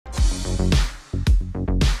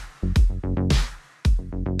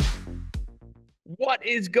What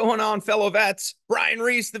is going on, fellow vets? Brian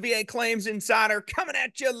Reese, the VA Claims Insider, coming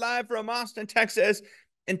at you live from Austin, Texas.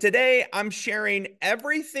 And today I'm sharing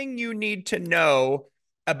everything you need to know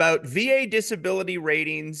about VA disability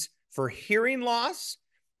ratings for hearing loss.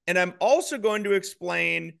 And I'm also going to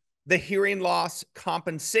explain the hearing loss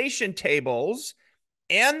compensation tables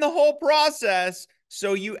and the whole process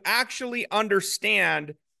so you actually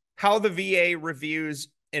understand how the VA reviews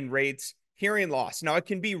and rates hearing loss. Now, it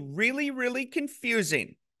can be really, really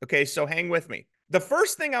confusing. Okay, so hang with me. The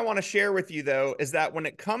first thing I want to share with you, though, is that when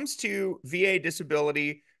it comes to VA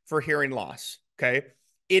disability for hearing loss, okay,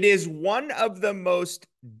 it is one of the most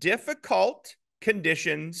difficult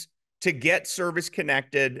conditions to get service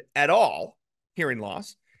connected at all, hearing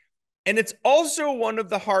loss. And it's also one of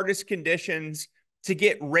the hardest conditions to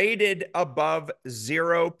get rated above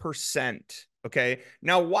 0%. Okay.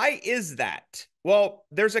 Now, why is that? Well,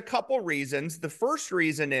 there's a couple reasons. The first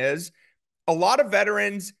reason is a lot of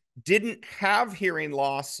veterans didn't have hearing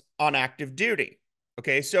loss on active duty.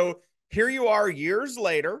 Okay. So here you are years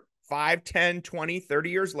later, 5, 10, 20, 30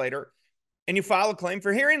 years later, and you file a claim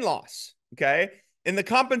for hearing loss. Okay. And the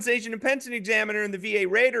compensation and pension examiner and the VA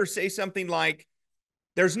rater say something like,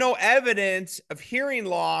 there's no evidence of hearing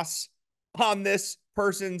loss on this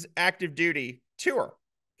person's active duty tour.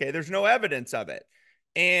 Okay, there's no evidence of it.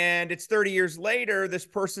 And it's 30 years later, this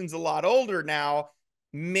person's a lot older now.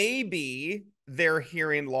 Maybe their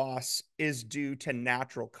hearing loss is due to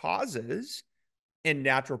natural causes and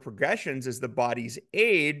natural progressions as the body's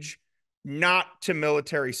age, not to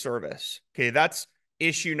military service. Okay, that's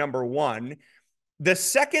issue number one. The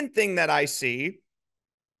second thing that I see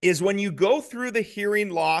is when you go through the hearing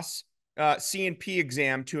loss C&P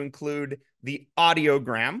exam to include the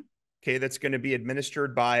audiogram, okay, that's going to be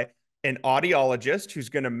administered by an audiologist who's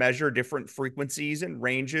going to measure different frequencies and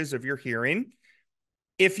ranges of your hearing.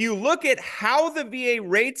 If you look at how the VA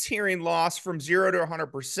rates hearing loss from 0 to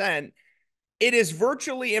 100%, it is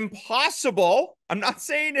virtually impossible. I'm not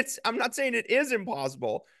saying it is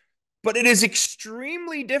impossible, but it is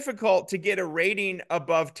extremely difficult to get a rating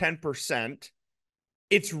above 10%.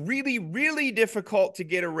 It's really, really difficult to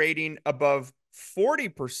get a rating above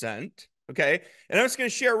 40%. Okay. And I'm just going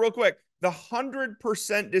to share real quick. The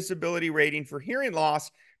 100% disability rating for hearing loss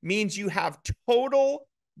means you have total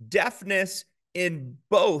deafness in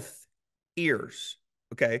both ears.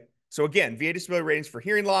 Okay. So again, VA disability ratings for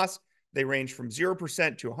hearing loss, they range from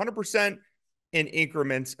 0% to 100% in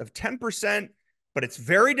increments of 10%, but it's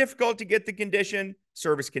very difficult to get the condition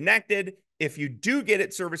service connected. If you do get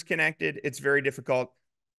it service connected, it's very difficult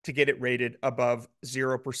to get it rated above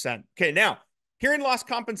 0%. Okay, now, hearing loss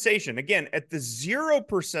compensation, again, at the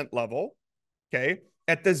 0% level, okay,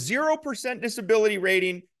 at the 0% disability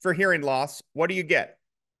rating for hearing loss, what do you get?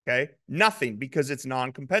 Okay, nothing, because it's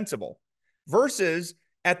non-compensable. Versus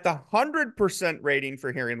at the 100% rating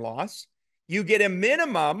for hearing loss, you get a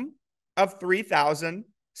minimum of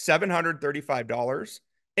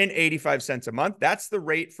 $3,735.85 a month. That's the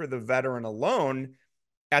rate for the veteran alone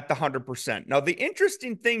at the 100%. Now, the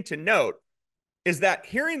interesting thing to note is that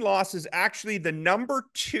hearing loss is actually the number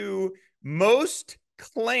 2 most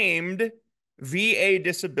claimed VA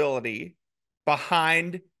disability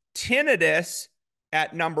behind tinnitus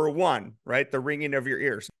at number 1, right? The ringing of your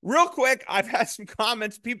ears. Real quick, I've had some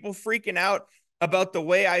comments, people freaking out about the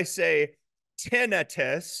way I say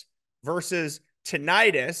tinnitus versus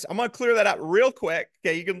tinnitus. I'm going to clear that up real quick.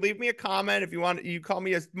 Okay, you can leave me a comment if you want. You call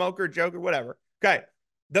me a smoker, joker, whatever. Okay.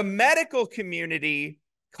 The medical community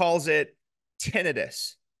calls it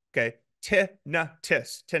tinnitus. Okay.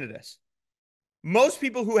 Tinnitus. Most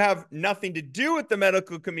people who have nothing to do with the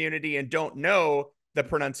medical community and don't know the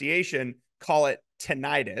pronunciation call it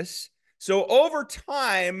tinnitus. So over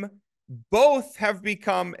time, both have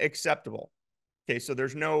become acceptable. Okay. So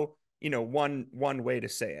there's no, one way to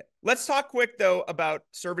say it. Let's talk quick though about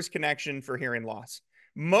service connection for hearing loss.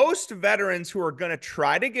 Most veterans who are going to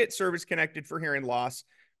try to get service connected for hearing loss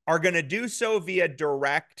are going to do so via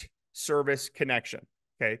direct service connection.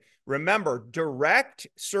 Okay. Remember, direct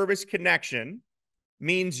service connection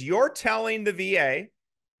means you're telling the VA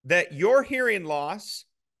that your hearing loss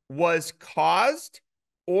was caused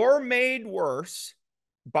or made worse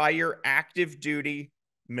by your active duty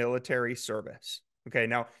military service. Okay.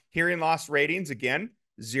 Now, hearing loss ratings, again,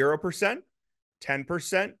 0%,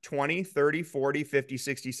 10%, 20, 30, 40, 50,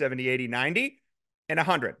 60, 70, 80, 90, and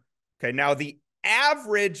 100. Okay. Now, the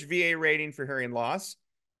average VA rating for hearing loss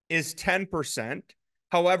is 10%.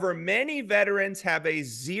 However, many veterans have a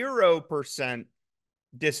 0%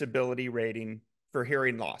 disability rating for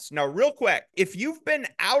hearing loss. Now, real quick, if you've been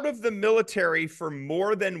out of the military for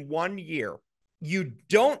more than 1 year, you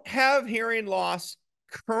don't have hearing loss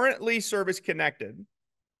currently service connected,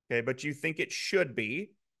 okay, but you think it should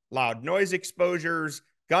be, loud noise exposures,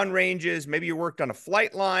 gun ranges, maybe you worked on a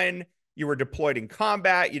flight line, you were deployed in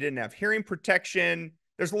combat, you didn't have hearing protection.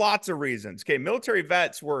 There's lots of reasons. Okay, military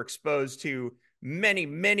vets were exposed to many,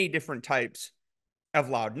 many different types of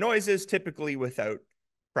loud noises, typically without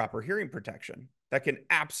proper hearing protection. That can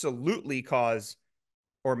absolutely cause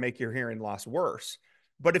or make your hearing loss worse.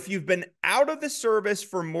 But if you've been out of the service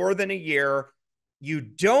for more than a year, you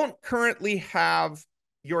don't currently have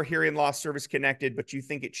your hearing loss service connected, but you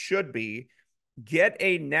think it should be, get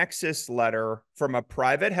a Nexus letter from a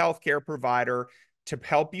private healthcare provider to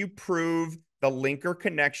help you prove the link or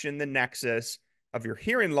connection, the nexus of your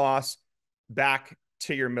hearing loss back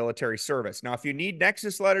to your military service. Now, if you need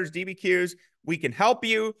Nexus letters, DBQs, we can help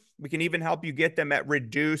you. We can even help you get them at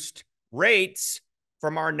reduced rates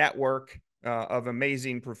from our network of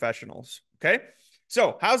amazing professionals. Okay.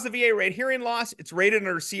 So how's the VA rate hearing loss? It's rated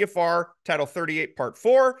under CFR Title 38, Part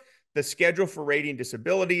 4, the schedule for rating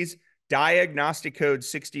disabilities, diagnostic code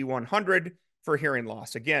 6100 for hearing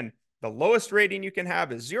loss. Again, the lowest rating you can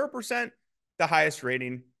have is 0%. The highest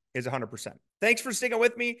rating is 100%. Thanks for sticking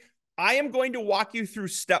with me. I am going to walk you through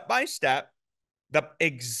step by step the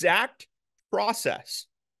exact process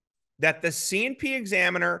that the CNP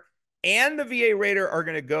examiner and the VA rater are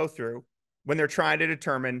going to go through when they're trying to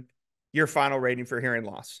determine your final rating for hearing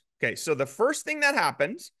loss. Okay, so the first thing that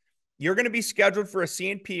happens, you're going to be scheduled for a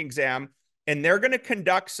CNP exam, and they're going to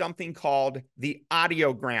conduct something called the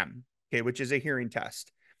audiogram, okay, which is a hearing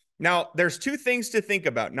test. Now, there's two things to think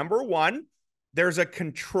about. Number one, there's a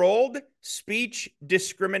controlled speech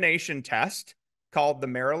discrimination test called the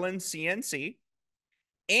Maryland CNC,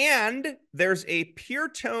 and there's a pure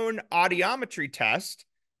tone audiometry test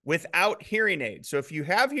without hearing aids. So if you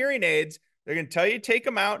have hearing aids, they're going to tell you to take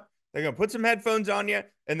them out. They're going to put some headphones on you,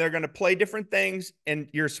 and they're going to play different things, and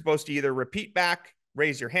you're supposed to either repeat back,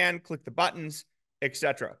 raise your hand, click the buttons,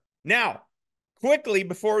 etc. Now, quickly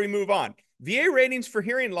before we move on, VA ratings for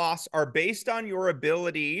hearing loss are based on your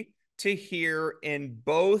ability to hear in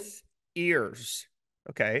both ears,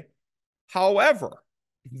 okay? However,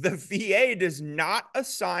 the VA does not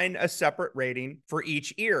assign a separate rating for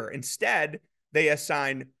each ear. Instead, they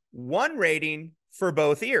assign one rating for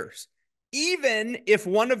both ears, even if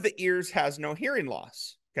one of the ears has no hearing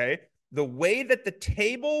loss, okay? The way that the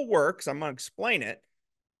table works, I'm going to explain it.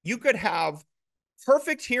 You could have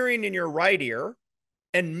perfect hearing in your right ear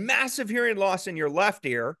and massive hearing loss in your left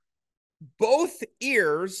ear. Both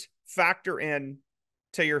ears factor in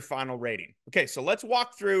to your final rating. Okay, so let's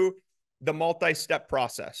walk through the multi-step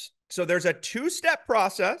process. So there's a two-step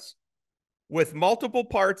process with multiple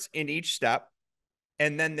parts in each step,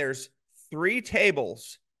 and then there's 3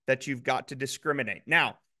 tables that you've got to discriminate.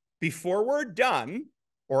 Now, before we're done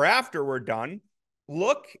or after we're done,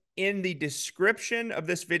 look in the description of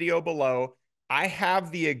this video below. I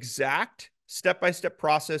have the exact step-by-step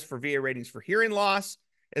process for VA ratings for hearing loss,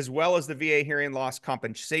 as well as the VA hearing loss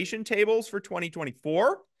compensation tables for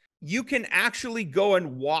 2024. You can actually go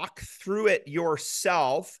and walk through it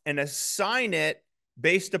yourself and assign it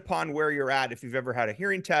based upon where you're at if you've ever had a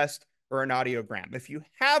hearing test or an audiogram. If you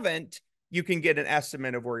haven't, you can get an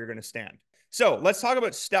estimate of where you're going to stand. So let's talk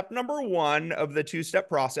about step number 1 of the 2-step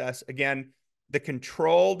process. Again, the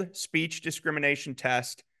controlled speech discrimination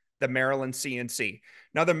test, the Maryland CNC.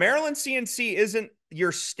 Now, the Maryland CNC isn't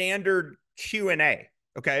your standard Q&A,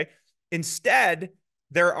 okay? Instead,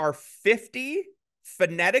 there are 50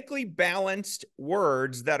 phonetically balanced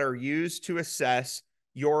words that are used to assess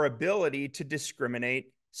your ability to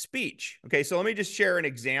discriminate speech. Okay, so let me just share an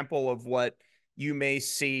example of what you may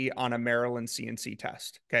see on a Maryland CNC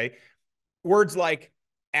test. Okay, words like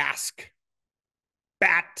ask,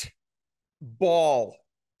 bat, ball,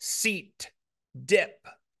 seat, dip,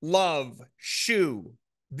 love, shoe.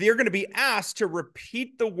 They're going to be asked to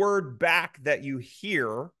repeat the word back that you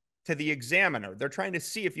hear to the examiner. They're trying to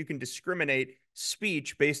see if you can discriminate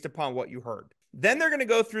speech based upon what you heard. Then they're going to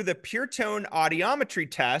go through the pure tone audiometry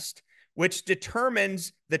test, which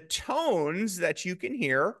determines the tones that you can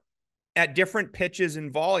hear at different pitches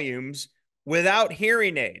and volumes without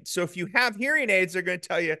hearing aids. So if you have hearing aids, they're going to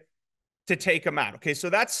tell you to take them out. Okay, so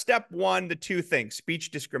that's step 1, the 2 things: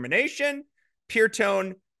 speech discrimination, pure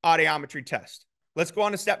tone audiometry test. Let's go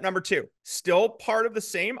on to step number 2. Still part of the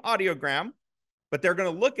same audiogram, but they're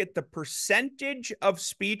going to look at the percentage of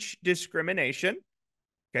speech discrimination,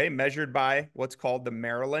 okay, measured by what's called the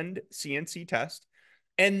Maryland CNC test.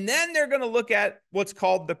 And then they're going to look at what's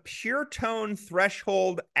called the pure tone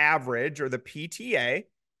threshold average, or the PTA,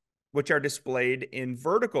 which are displayed in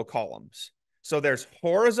vertical columns. So there's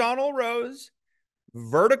horizontal rows,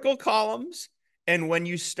 vertical columns, And when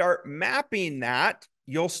you start mapping that,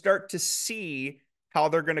 you'll start to see how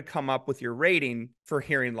they're going to come up with your rating for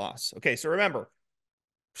hearing loss. Okay, so remember,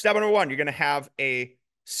 step number one, you're going to have a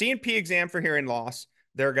C&P exam for hearing loss.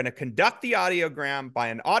 They're going to conduct the audiogram by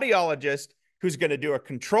an audiologist who's going to do a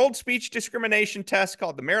controlled speech discrimination test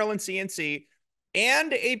called the Maryland CNC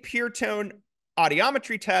and a pure tone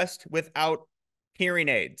audiometry test without hearing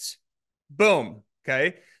aids. Boom.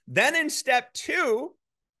 Okay. Then in step two,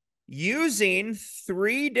 using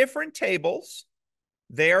 3 different tables,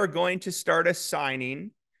 they are going to start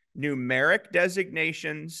assigning numeric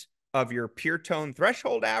designations of your pure tone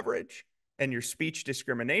threshold average and your speech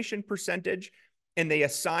discrimination percentage. And they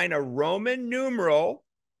assign a Roman numeral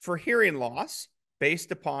for hearing loss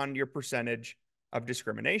based upon your percentage of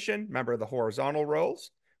discrimination. Remember the horizontal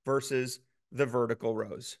rows versus the vertical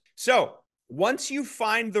rows. So once you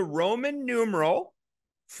find the Roman numeral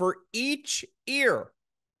for each ear,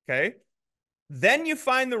 okay, then you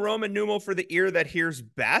find the Roman numeral for the ear that hears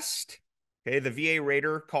best. Okay, the VA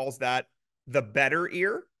rater calls that the better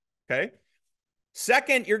ear. Okay.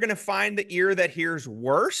 Second, you're going to find the ear that hears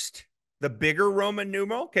worst, the bigger Roman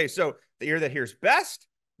numeral. Okay, so the ear that hears best,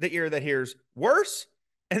 the ear that hears worse.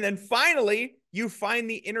 And then finally, you find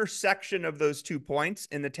the intersection of those 2 points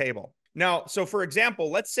in the table. Now, so for example,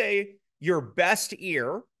 let's say your best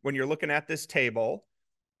ear, when you're looking at this table,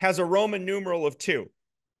 has a Roman numeral of 2.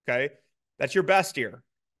 Okay, that's your best ear.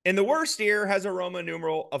 And the worst ear has a Roman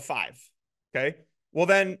numeral of 5. Okay, well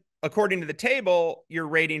then, according to the table, your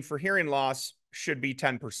rating for hearing loss should be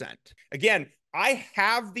 10%. Again, I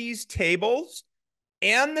have these tables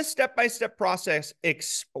and the step-by-step process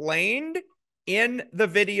explained in the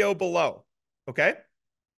video below. Okay,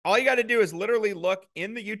 all you got to do is literally look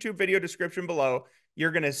in the YouTube video description below.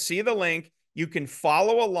 You're going to see the link. You can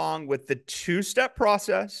follow along with the 2-step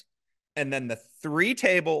process and then the 3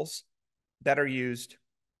 tables that are used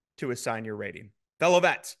to assign your rating. Fellow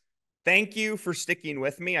vets, thank you for sticking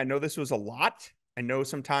with me. I know this was a lot. I know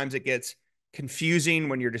sometimes it gets confusing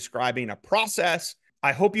when you're describing a process.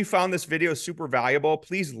 I hope you found this video super valuable.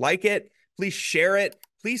 Please like it. Please share it.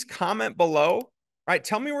 Please comment below. All right,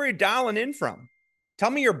 tell me where you're dialing in from.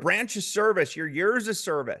 Tell me your branch of service, your years of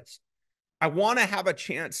service. I want to have a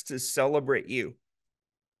chance to celebrate you,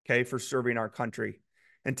 okay, for serving our country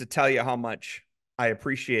and to tell you how much I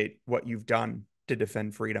appreciate what you've done to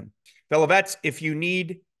defend freedom. Fellow vets, if you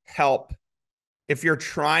need help, if you're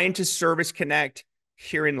trying to service connect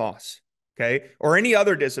hearing loss, okay, or any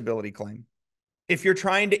other disability claim, if you're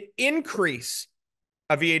trying to increase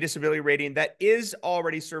a VA disability rating that is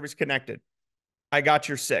already service connected, I got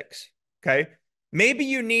your 6, okay? Maybe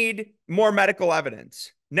you need more medical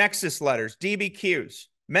evidence, nexus letters, DBQs,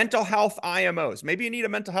 mental health IMOs. Maybe you need a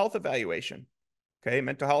mental health evaluation, okay?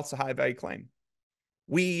 Mental health is a high value claim.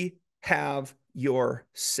 We have your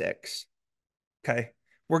 6, okay?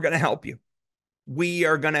 We're going to help you. We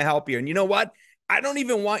are going to help you. And you know what? I don't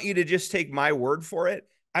even want you to just take my word for it.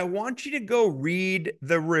 I want you to go read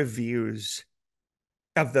the reviews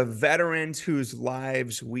of the veterans whose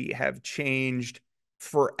lives we have changed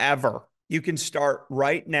forever. You can start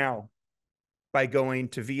right now by going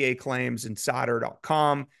to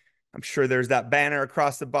vaclaimsinsider.com. I'm sure there's that banner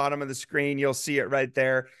across the bottom of the screen. You'll see it right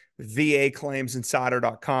there,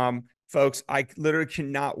 vaclaimsinsider.com. Folks, I literally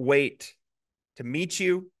cannot wait to meet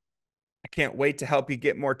you. I can't wait to help you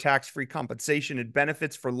get more tax-free compensation and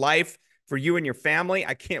benefits for life for you and your family.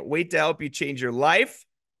 I can't wait to help you change your life.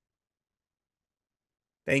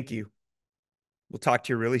 Thank you. We'll talk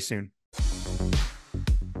to you really soon.